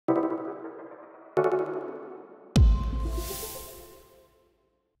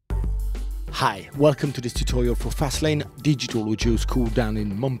Hi, welcome to this tutorial for Fastlane, digital audio school down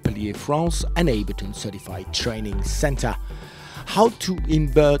in Montpellier, France, and Ableton certified training center. How to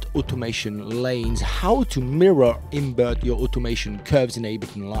invert automation lanes, how to mirror invert your automation curves in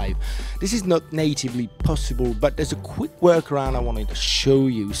Ableton Live. This is not natively possible, but there's a quick workaround I wanted to show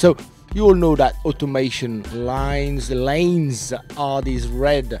you. So you all know that automation lanes are these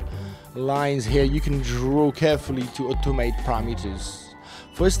red lines here. You can draw carefully to automate parameters.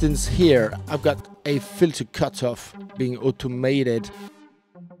 For instance, here I've got a filter cutoff being automated.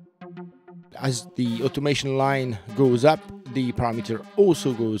 As the automation line goes up, the parameter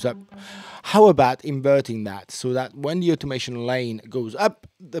also goes up. How about inverting that so that when the automation lane goes up,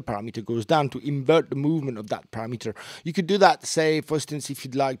 the parameter goes down to invert the movement of that parameter? You could do that, say, for instance, if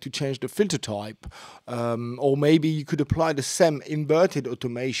you'd like to change the filter type, or maybe you could apply the same inverted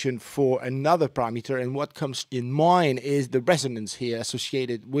automation for another parameter, and what comes in mind is the resonance here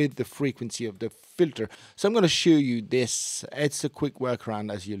associated with the frequency of the filter. So I'm going to show you this. It's a quick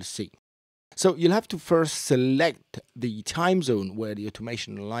workaround, as you'll see. So you'll have to first select the time zone where the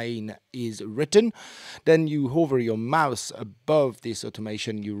automation line is written. Then you hover your mouse above this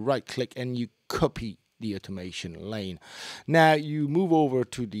automation, you right click and you copy the automation lane. Now you move over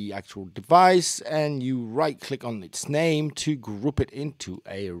to the actual device and you right click on its name to group it into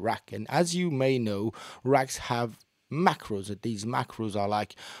a rack. And as you may know, racks have macros. These macros are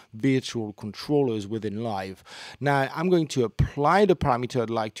like virtual controllers within Live. Now I'm going to apply the parameter I'd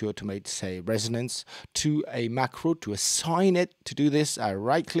like to automate, say resonance, to a macro. To assign it, to do this, I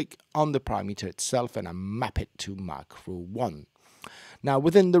right click on the parameter itself and I map it to macro 1. Now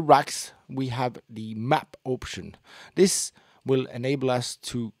within the racks we have the map option. This will enable us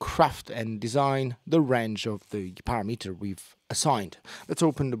to craft and design the range of the parameter we've assigned. Let's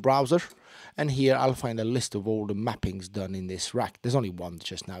open the browser, and here I'll find a list of all the mappings done in this rack. There's only one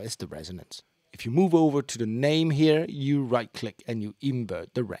just now, it's the resonance. If you move over to the name here, you right click and you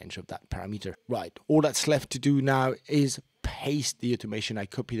invert the range of that parameter. Right, all that's left to do now is paste the automation I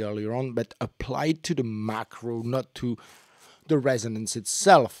copied earlier on, but apply it to the macro, not to the resonance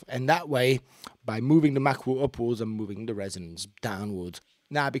itself. And that way, by moving the macro upwards, I'm moving the resonance downwards.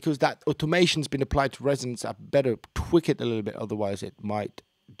 Now, because that automation's been applied to resonance, I better tweak it a little bit, otherwise it might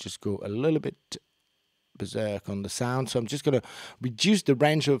just go a little bit berserk on the sound. So I'm just going to reduce the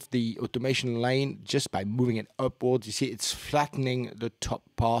range of the automation lane just by moving it upwards. You see it's flattening the top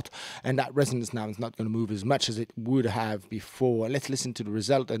part, and that resonance now is not going to move as much as it would have before. Let's listen to the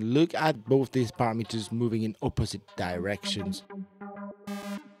result and look at both these parameters moving in opposite directions.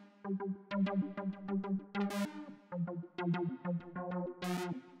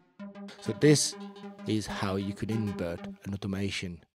 So this is how you could invert an automation